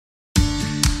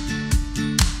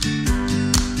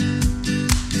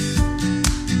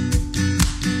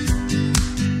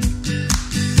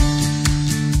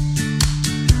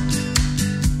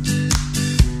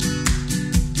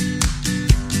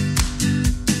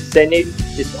hSenid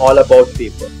is all about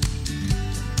people.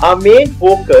 Our main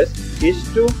focus is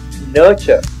to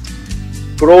nurture,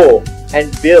 grow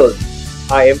and build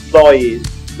our employees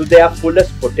to their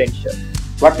fullest potential.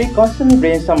 What we constantly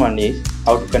brainstorm on is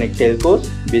how to connect telcos,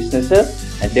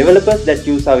 businesses and developers that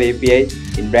use our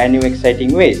APIs in brand new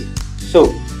exciting ways.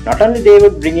 So, not only they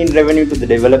would bring in revenue to the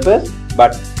developers,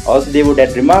 but also they would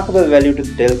add remarkable value to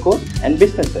the telcos and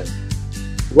businesses.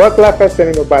 Work life at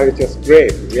hSenid Mobile is just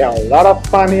great. We have a lot of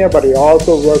fun here, but we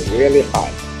also work really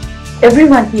hard.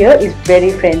 Everyone here is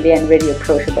very friendly and very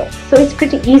approachable. So it's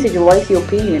pretty easy to voice your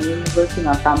opinion when you're working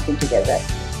on something together.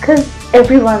 Because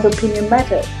everyone's opinion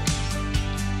matters.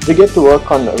 We get to work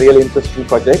on really interesting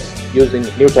projects using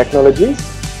new technologies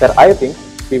that I think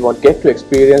we won't get to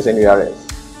experience anywhere else.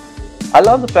 I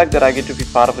love the fact that I get to be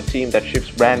part of a team that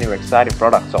ships brand new exciting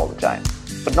products all the time.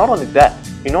 But not only that,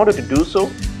 in order to do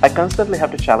so, I constantly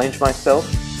have to challenge myself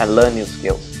and learn new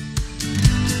skills.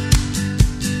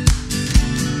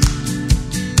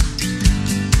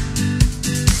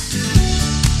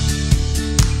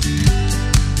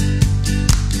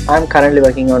 I'm currently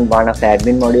working on one of the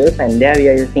admin modules, and there we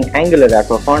are using Angular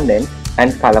for front-end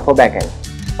and Scala for back-end.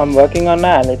 I'm working on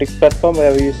an analytics platform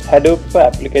where we use Hadoop for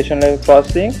application level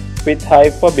processing with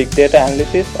Hive for big data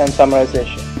analysis and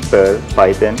summarization. Perl,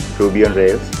 Python, Ruby on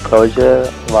Rails, Clojure,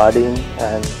 Vaadin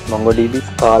and MongoDB,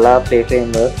 Scala, Play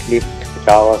Framework, Lift,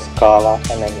 Java, Scala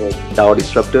and language. Java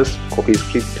disruptors,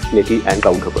 CoffeeScript, Netty and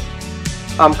CloudHopper.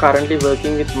 I'm currently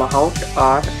working with Mahout,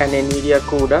 R and NVIDIA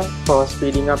CUDA for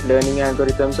speeding up learning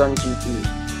algorithms on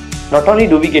GPU. Not only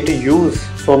do we get to use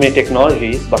so many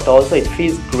technologies, but also it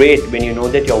feels great when you know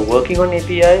that you're working on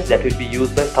APIs that will be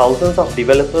used by thousands of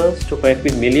developers to connect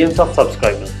with millions of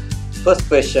subscribers. First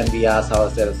question we ask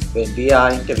ourselves when we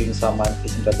are interviewing someone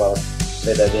isn't about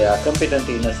whether they are competent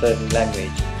in a certain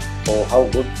language or how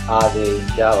good are they in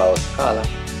Java or Scala.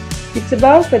 It's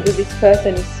about whether this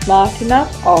person is smart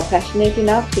enough or passionate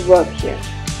enough to work here.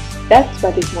 That's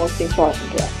what is most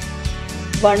important to us.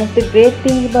 One of the great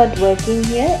things about working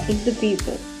here is the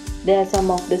people. They are some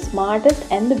of the smartest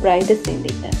and the brightest in the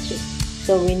industry.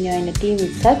 So when you're in a team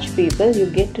with such people, you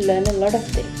get to learn a lot of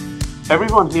things.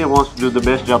 Everyone here wants to do the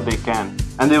best job they can,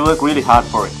 and they work really hard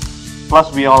for it.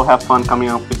 Plus, we all have fun coming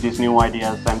up with these new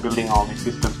ideas and building all these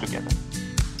systems together.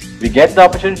 We get the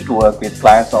opportunity to work with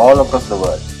clients all across the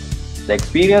world. The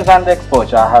experience and the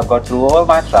exposure I have got through all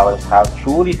my travels have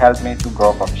truly helped me to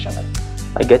grow professionally.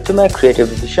 I get to make creative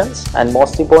decisions and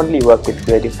most importantly work with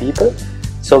creative people.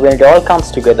 So when it all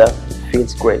comes together, it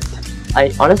feels great.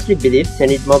 I honestly believe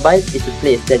hSenid Mobile is a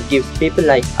place that gives people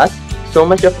like us so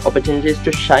much of opportunities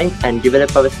to shine and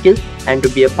develop our skills and to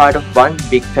be a part of one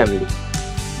big family.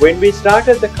 When we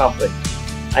started the company,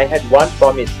 I had one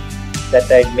promise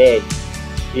that I made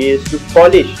is to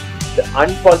polish the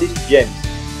unpolished gems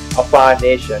of our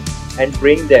nation and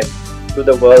bring them to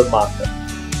the world market.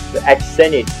 So at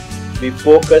hSenid, we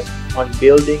focus on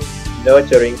building,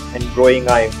 nurturing and growing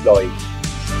our employees.